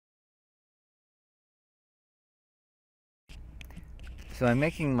So I'm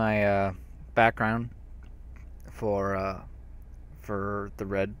making my background for the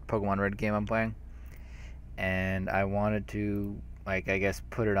Red Pokemon Red game I'm playing, and I wanted to, like, I guess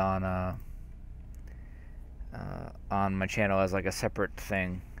put it on my channel as like a separate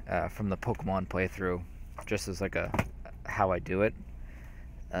thing from the Pokemon playthrough, just as like a how I do it.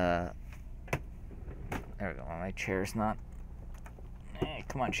 Uh, there we go. My chair's not. Hey,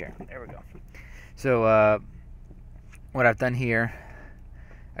 come on, chair. There we go. So what I've done here,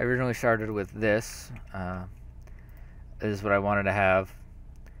 I originally started with this. This is what I wanted to have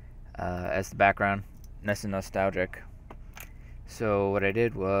as the background, nice and nostalgic. So what I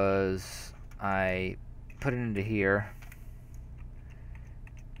did was I put it into here.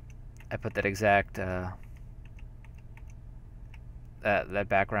 I put that exact that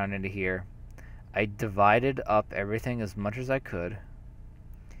background into here. I divided up everything as much as I could.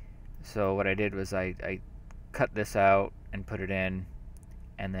 So what I did was I cut this out and put it in,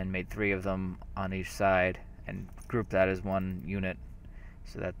 and then made 3 of them on each side and grouped that as one unit.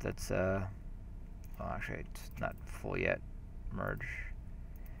 So that's well, actually it's not full yet. Merge.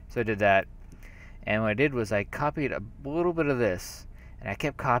 So I did that, and what I did was I copied a little bit of this, and I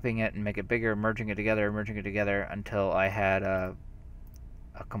kept copying it and make it bigger, merging it together until I had a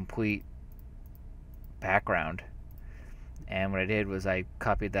complete background. And what I did was I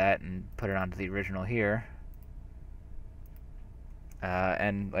copied that and put it onto the original here,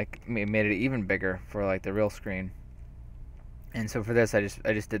 and like made it even bigger for like the real screen. And so for this, I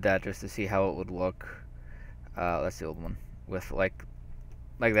just did that just to see how it would look. That's the old one with like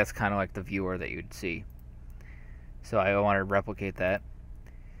that's kind of like the viewer that you'd see. So I wanted to replicate that.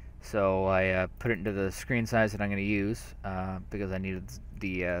 So I put it into the screen size that I'm going to use because I needed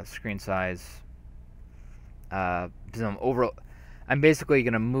the screen size. So I'm basically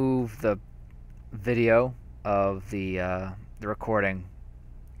going to move the video of the recording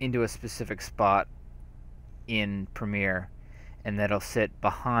into a specific spot in Premiere, and that'll sit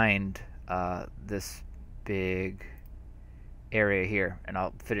behind this big area here, and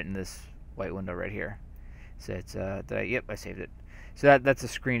I'll fit it in this white window right here. So it's yep, I saved it. So that's a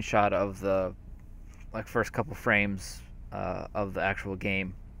screenshot of the first couple frames of the actual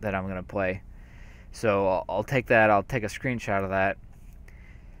game that I'm gonna play. So I'll take that. I'll take a screenshot of that,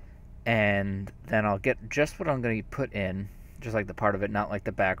 and then I'll get just what I'm gonna put in, just like the part of it, not like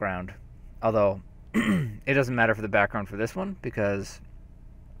the background. Although it doesn't matter for the background for this one, because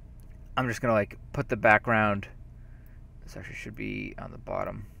I'm just gonna put the background. This actually should be on the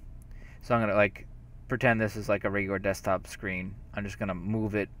bottom. So I'm gonna pretend this is like a regular desktop screen. I'm just gonna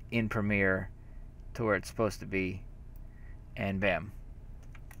move it in Premiere to where it's supposed to be, and bam,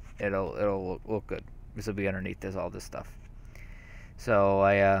 it'll look good. This will be underneath all this stuff.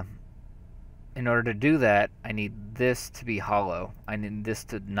 So in order to do that, I need this to be hollow. I need this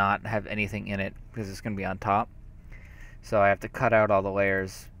to not have anything in it because it's going to be on top. So I have to cut out all the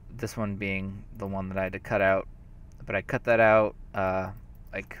layers, this one being the one that I had to cut out. But I cut that out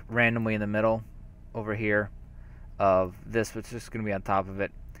randomly in the middle over here of this, which is just going to be on top of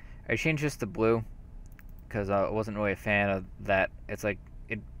it. I changed this to blue because I wasn't really a fan of that. It's like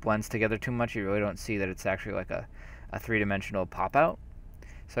it blends together too much. You really don't see that it's actually like a 3-dimensional pop-out.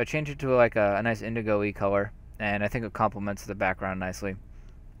 So I changed it to a nice indigo-y color, and I think it complements the background nicely.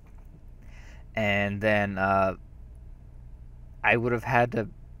 And then I would have had to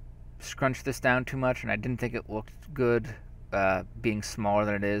scrunch this down too much, and I didn't think it looked good being smaller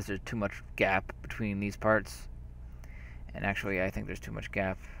than it is. There's too much gap between these parts, and actually I think there's too much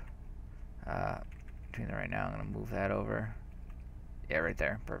gap between them right now. I'm going to move that over. Yeah, right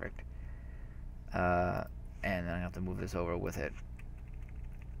there. Perfect. And then I have to move this over with it,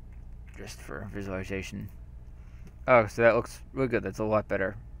 just for visualization. Oh, so that looks really good. That's a lot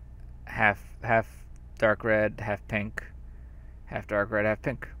better. Half dark red, half pink, half dark red, half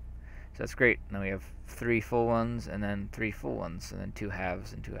pink. So that's great. Now we have 3 full ones, and then 3 full ones, and then 2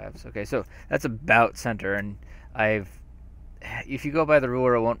 halves and 2 halves. Okay, so that's about center, and if you go by the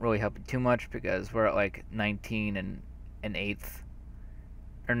ruler, it won't really help you too much because we're at 19 and an eighth,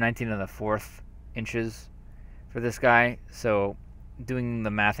 or 19 and a fourth inches for this guy. So doing the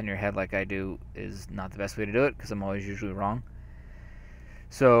math in your head like I do is not the best way to do it because I'm always usually wrong.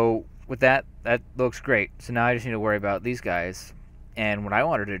 So with that looks great. So now I just need to worry about these guys. And what I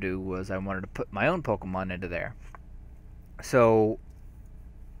wanted to do was I wanted to put my own Pokemon into there. So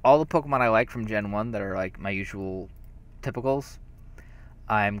all the Pokemon I like from Gen 1 that are like my usual typicals,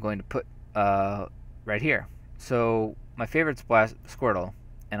 I'm going to put right here. So my favorite's Squirtle,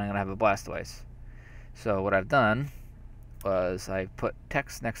 and I'm going to have a Blastoise. So what I've done was I put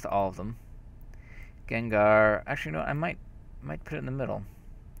text next to all of them. Gengar, actually no, I might might put it in the middle.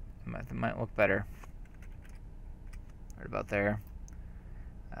 It might look better. Right about there.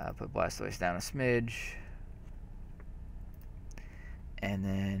 Put Blastoise down a smidge. And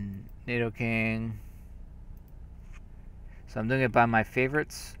then Nidoking. So I'm doing it by my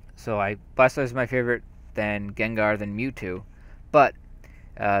favorites. So Blastoise is my favorite, then Gengar, then Mewtwo. But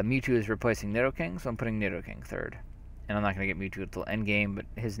Mewtwo is replacing Nidoking, so I'm putting Nidoking third. And I'm not going to get Mewtwo until endgame, but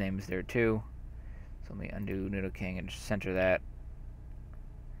his name is there too. So let me undo Nidoking and just center that.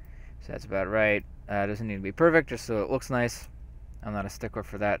 So that's about right. It doesn't need to be perfect, just so it looks nice. I'm not a stickler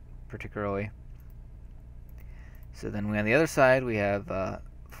for that particularly. So then on the other side, we have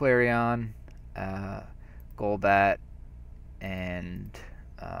Flareon, Golbat, and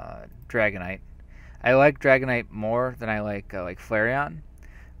Dragonite. I like Dragonite more than I like Flareon,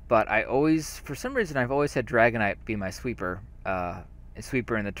 but for some reason, I've always had Dragonite be my sweeper. A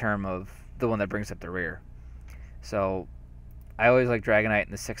sweeper in the term of the one that brings up the rear. So I always like Dragonite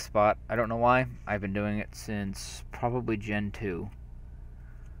in the 6th spot. I don't know why. I've been doing it since probably Gen 2.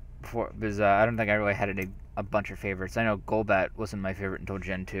 Because I don't think I really had a bunch of favorites. I know Golbat wasn't my favorite until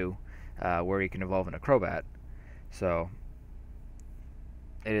Gen 2, where he can evolve into Crobat. So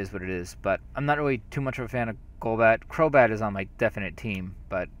it is what it is. But I'm not really too much of a fan of Golbat. Crobat is on my definite team,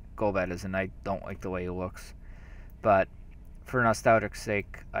 but Golbat isn't. I don't like the way he looks. But for nostalgic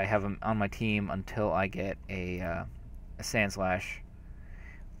sake, I have him on my team until I get a Sandslash,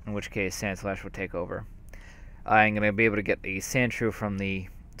 in which case Sandslash will take over. I'm going to be able to get a Sandshrew from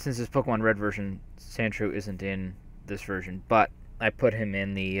since this Pokemon Red version, Sandshrew isn't in this version, but I put him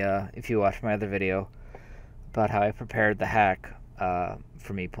in if you watch my other video about how I prepared the hack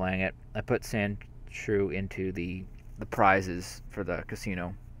for me playing it, I put Sandshrew into the prizes for the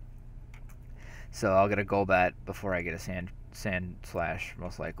casino. So I'll get a Golbat before I get a Sandslash,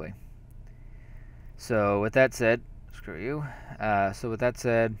 most likely. So with that said, screw you. So with that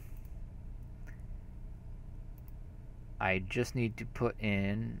said, I just need to put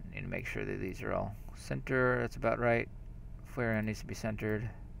in and make sure that these are all center. That's about right. Flareon needs to be centered.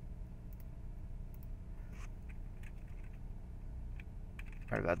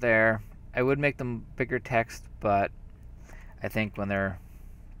 Right about there. I would make them bigger text, but I think when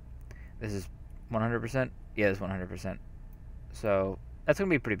this is 100%? Yeah, it's 100%. So that's going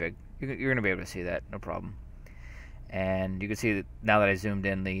to be pretty big. You're going to be able to see that, no problem. And you can see that now that I zoomed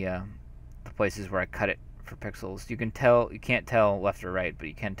in the places where I cut it for pixels. You can't tell left or right, but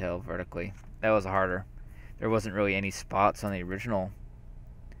you can tell vertically. That was harder. There wasn't really any spots on the original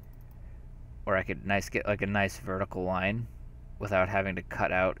where I could get like a nice vertical line without having to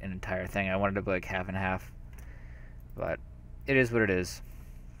cut out an entire thing. I wanted to be like half and half, but it is what it is.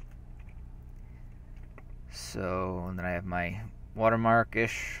 So, and then I have my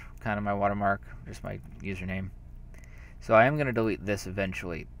watermark-ish, kind of my watermark, just my username. So I am going to delete this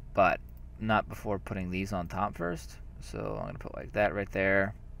eventually, but not before putting these on top first. So I'm going to put like that right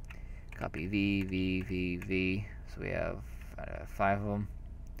there. Copy V, V, V, V. So we have 5 of them.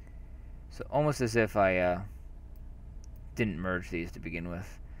 So almost as if I didn't merge these to begin with.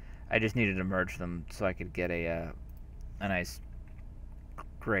 I just needed to merge them so I could get a nice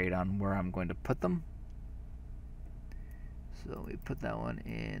grade on where I'm going to put them. So we put that one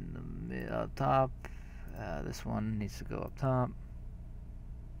in the middle, up top. This one needs to go up top.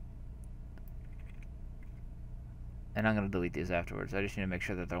 And I'm going to delete these afterwards. I just need to make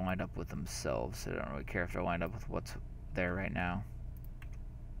sure that they're lined up with themselves. So I don't really care if they're lined up with what's there right now.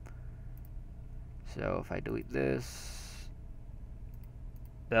 So if I delete this,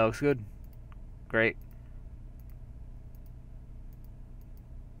 that looks good. Great.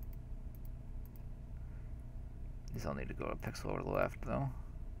 These all need to go a pixel over to the left, though.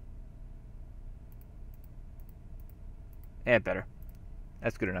 Yeah, better.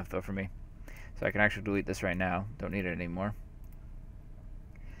 That's good enough, though, for me. So I can actually delete this right now. Don't need it anymore.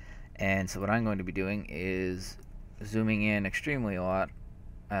 And so what I'm going to be doing is zooming in extremely a lot.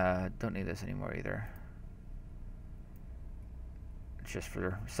 Don't need this anymore either. It's just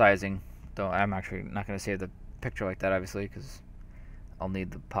for sizing. Though I'm actually not going to save the picture like that, obviously, because I'll need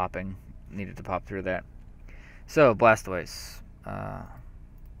it to pop through that. So Blastoise. That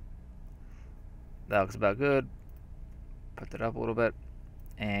looks about good. Put that up a little bit.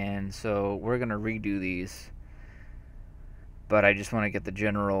 And so we're going to redo these, but I just want to get the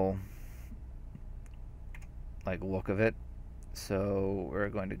general look of it. So we're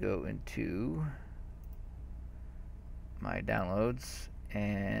going to go into my downloads,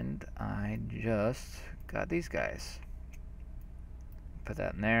 and I just got these guys. Put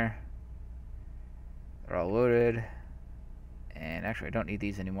that in there. They're all loaded. And actually I don't need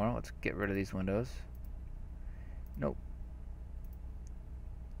these anymore. Let's get rid of these windows. Nope.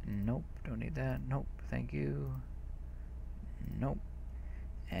 Nope, don't need that. Nope, thank you. Nope.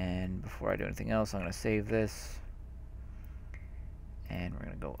 And before I do anything else, I'm going to save this. And we're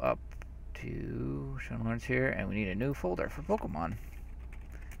going to go up to Show and Learns here, and we need a new folder for Pokemon.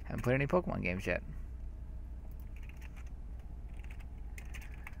 Haven't played any Pokemon games yet.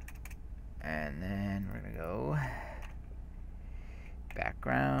 And then we're going to go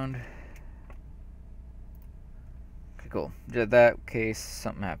background. Okay, cool. In that case,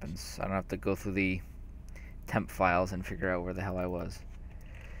 something happens. I don't have to go through the temp files and figure out where the hell I was.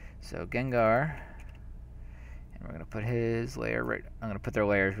 So Gengar, and we're going to put his layer right, I'm going to put their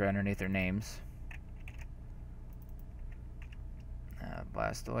layers right underneath their names.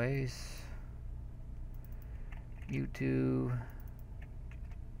 Blastoise, Mewtwo,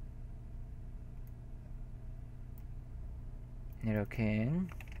 Nidoking,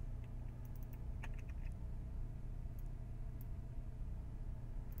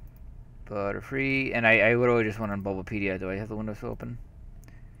 Butterfree, and I literally just went on Bulbapedia. Do I have the windows open?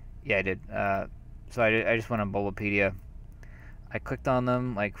 Yeah, I did. So I just went on Bulbapedia. I clicked on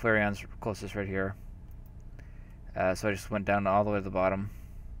them, like Flareon's closest right here. So I just went down all the way to the bottom.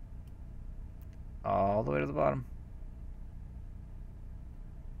 All the way to the bottom.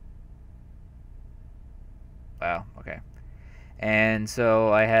 Wow, okay. And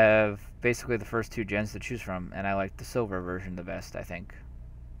so I have basically the first two gens to choose from, and I like the silver version the best, I think.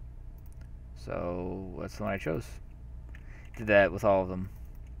 So that's the one I chose. Did that with all of them.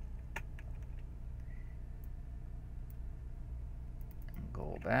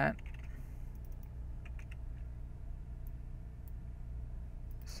 Golbat.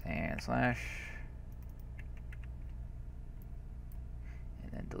 Sand Slash.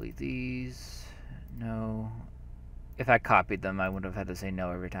 And then delete these. No. If I copied them, I would have had to say no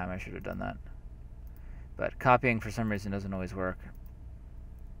every time. I should have done that. But copying for some reason doesn't always work.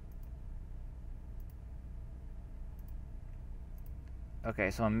 Okay,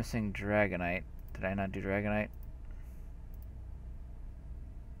 so I'm missing Dragonite. Did I not do Dragonite?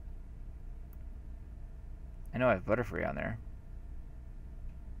 I know I have Butterfree on there.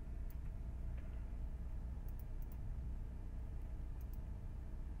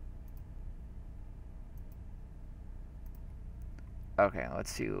 Okay,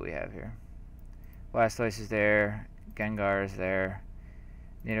 let's see what we have here. Blastoise is there, Gengar is there,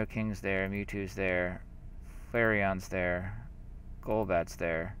 Nidoking's there, Mewtwo's there, Flareon's there, Golbat's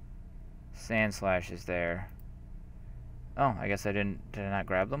there, Sandslash is there. Oh, I guess did I not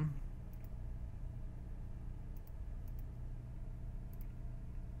grab them?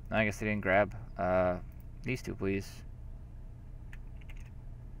 No, I guess I didn't grab these two, please.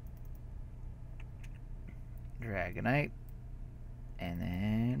 Dragonite. And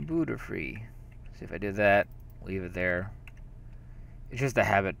then Butterfree. See if I did that, leave it there. It's just a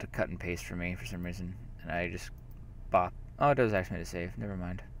habit to cut and paste for me for some reason. And I just bop. Oh, it does ask me to save. Never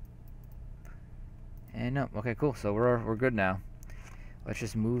mind. And no, okay, cool. So we're good now. Let's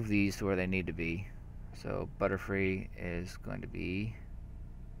just move these to where they need to be. So Butterfree is going to be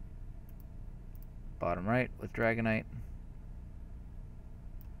bottom right with Dragonite.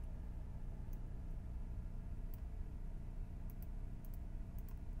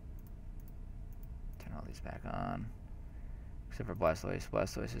 Turn all these back on. Except for Blastoise.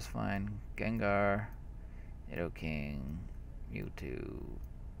 Blastoise is fine. Gengar, Nidoking, Mewtwo,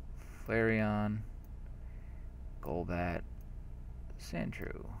 Flareon, Golbat,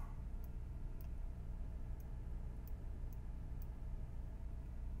 Sandshrew.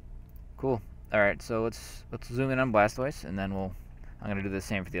 Cool. Alright, so let's zoom in on Blastoise, and then I'm gonna do the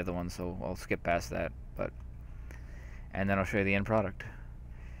same for the other one, so I'll skip past that, and then I'll show you the end product.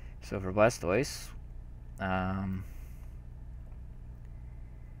 So for Blastoise,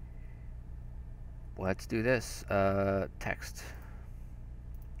 let's do this. Text.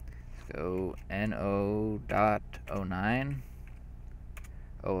 Let's go NO.09.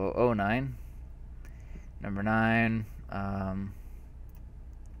 0009. Number 9.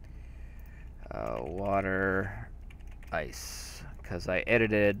 Water, ice. Because I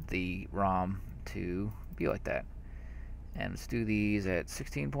edited the ROM to be like that. And let's do these at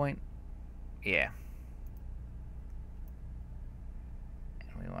 16 point. Yeah.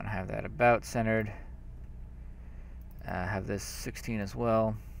 And we want to have that about centered. Have this 16 as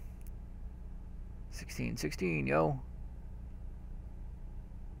well. 16, yo.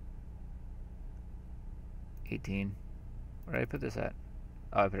 18. Where did I put this at?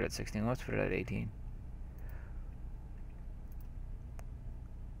 Oh, I put it at 16. Let's put it at 18.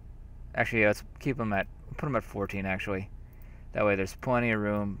 Actually, yeah, let's put them at 14, actually. That way there's plenty of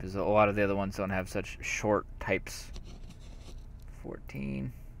room, because a lot of the other ones don't have such short types.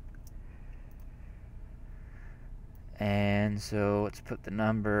 14. And so let's put the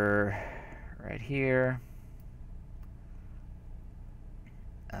number right here.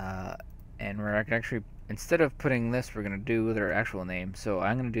 And we're actually, instead of putting this, we're going to do their actual name. So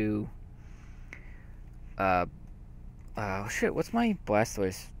I'm going to do, oh shit, what's my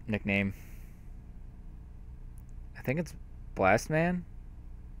Blastoise nickname? I think it's Blastman.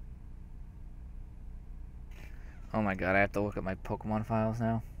 Oh my god, I have to look at my Pokemon files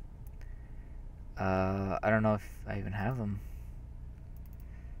now. I don't know if I even have them.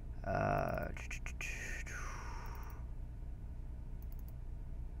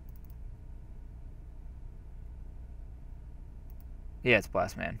 Yeah, it's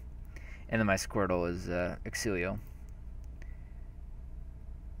Blastman. And then my Squirtle is Exilio.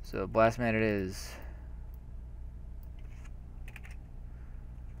 So Blastman it is.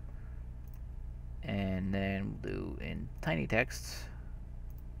 And then we'll do in tiny text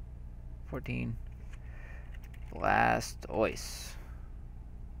 14 Blastoise.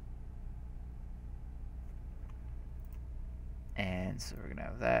 And so we're gonna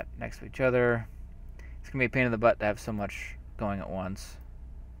have that next to each other. It's gonna be a pain in the butt to have so much going at once.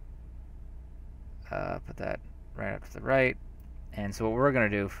 Put that right up to the right. And so what we're gonna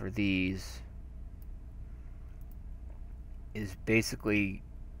do for these is basically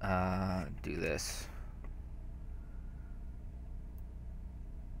do this.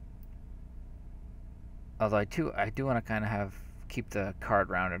 Although I do want to kind of keep the card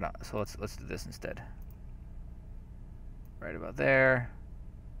rounded up, so let's do this instead. Right about there.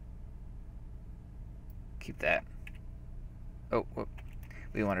 Keep that. Oh, whoop.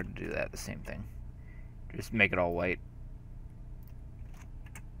 We wanted to do that, the same thing. Just make it all white.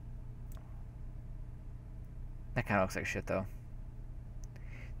 That kind of looks like shit, though.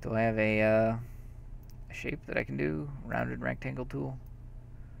 Do I have a shape that I can do? Rounded rectangle tool?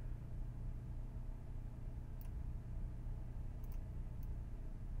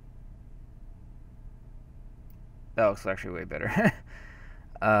 That looks actually way better.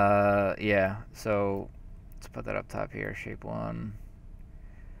 Yeah, so let's put that up top here. Shape 1.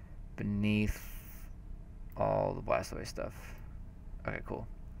 Beneath all the Blastoise stuff. Okay, cool.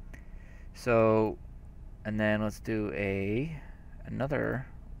 So, and then let's do another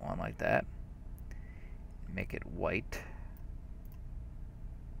one like that. Make it white.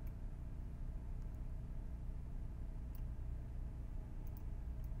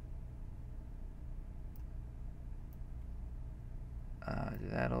 Do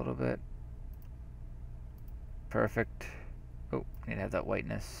that a little bit. Perfect. Oh, need to have that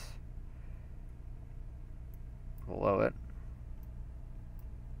whiteness below it.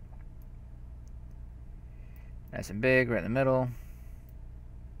 Nice and big, right in the middle.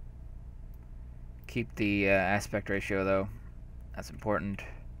 Keep the aspect ratio though. That's important.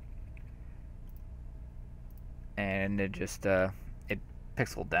 And it just it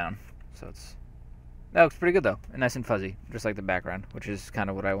pixeled down, so that looks pretty good though, and nice and fuzzy, just like the background, which is kind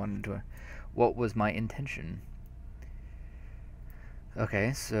of what I wanted to. What was my intention?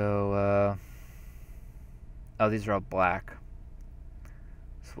 Okay, so oh, these are all black.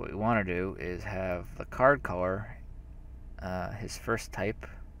 So what we want to do is have the card color, his first type.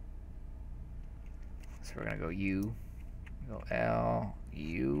 So we're gonna go U, go L,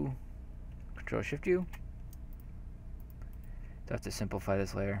 U, Control Shift U. Do I have to simplify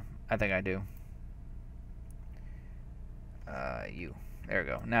this layer? I think I do. U. There we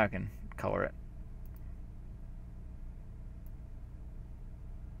go. Now I can color it.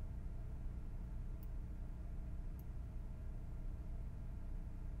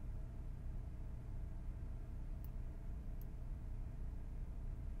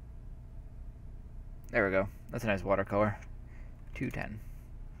 There we go. That's a nice watercolor. 210.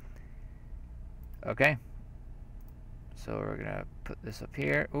 Okay. So we're gonna put this up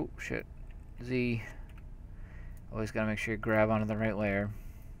here. Oh shit. Z. Always gotta make sure you grab onto the right layer.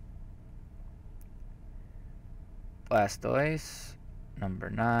 Blastoise, number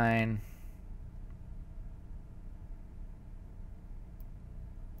 9.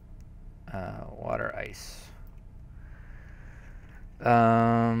 Water ice.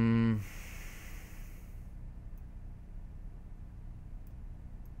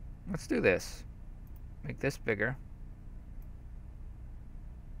 Let's do this. Make this bigger.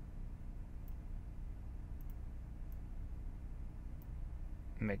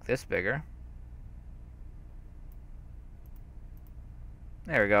 Make this bigger.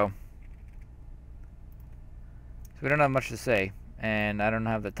 There we go. So we don't have much to say, and I don't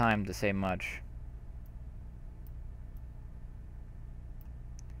have the time to say much.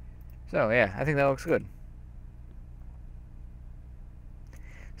 So yeah, I think that looks good.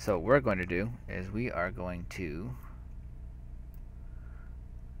 So what we're going to do is we are going to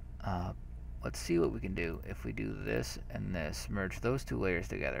Let's see what we can do if we do this and this. Merge those two layers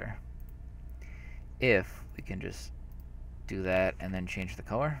together. If we can just do that and then change the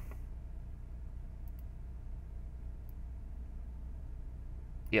color.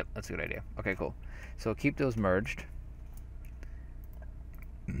 Yep, that's a good idea. Okay, cool. So keep those merged.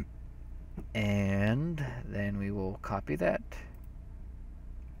 And then we will copy that.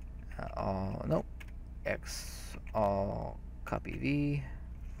 Nope. X, all, copy V.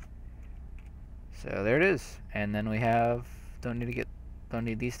 So there it is. And then we have, don't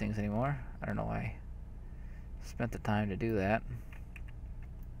need these things anymore. I don't know why I spent the time to do that.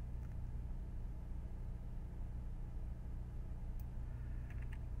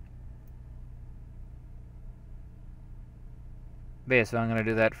 But yeah, so I'm going to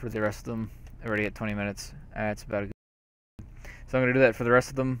do that for the rest of them. Already at 20 minutes. That's about a good. So I'm going to do that for the rest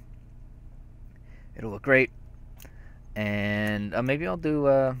of them. It'll look great. And maybe I'll do,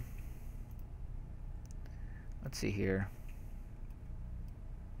 let's see here.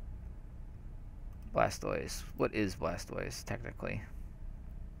 Blastoise. What is Blastoise, technically?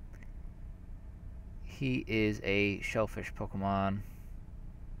 He is a shellfish Pokemon,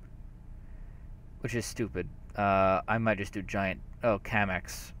 which is stupid. I might just do giant. Oh,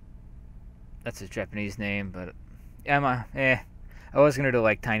 Kamex. That's his Japanese name, but I was gonna do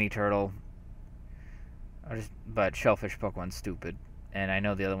like Tiny Turtle. But shellfish Pokemon's stupid, and I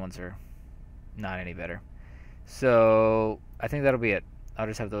know the other ones are not any better. So I think that'll be it. I'll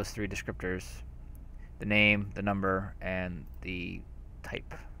just have those three descriptors: the name, the number, and the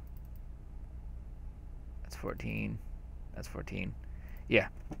type. That's 14. That's 14. Yeah,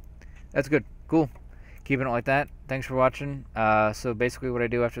 that's good. Cool. Keeping it like that. Thanks for watching. So basically what I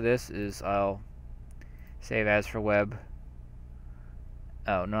do after this is I'll save as for web.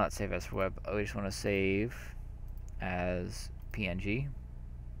 Oh, not save as for web. I just want to save as PNG.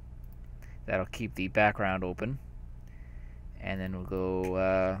 That'll keep the background open. And then we'll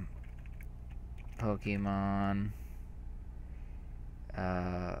go Pokemon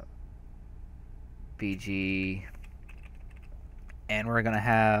BG. And we're going to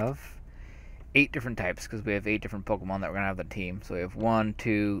have 8 different types, because we have 8 different Pokemon that we're going to have the team. So we have 1,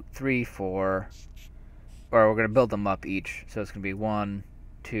 2, 3, 4, or we're going to build them up each. So it's going to be 1,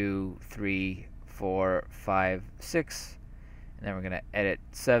 2, 3, 4, 5, 6, and then we're going to edit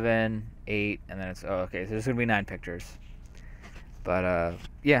 7, 8, and then it's, okay, so there's going to be 9 pictures. But,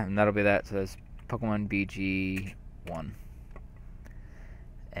 yeah, and that'll be that. So that's Pokemon BG 1.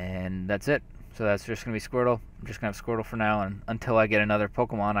 And that's it. So that's just going to be Squirtle. I'm just going to have Squirtle for now, and until I get another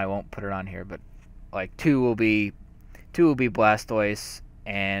Pokemon, I won't put it on here. But like 2 will be Blastoise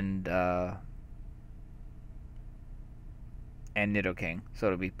and Nidoking. So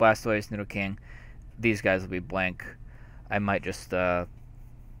it'll be Blastoise, Nidoking. These guys will be blank. I might just have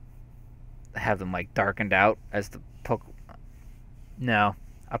them like darkened out as the No,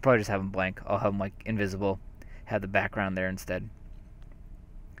 I'll probably just have them blank. I'll have them like invisible. Have the background there instead.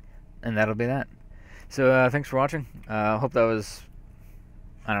 And that'll be that. So thanks for watching. Hope that was,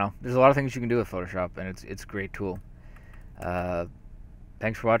 I don't know. There's a lot of things you can do with Photoshop, and it's a great tool.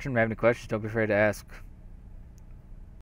 Thanks for watching. If you have any questions, don't be afraid to ask.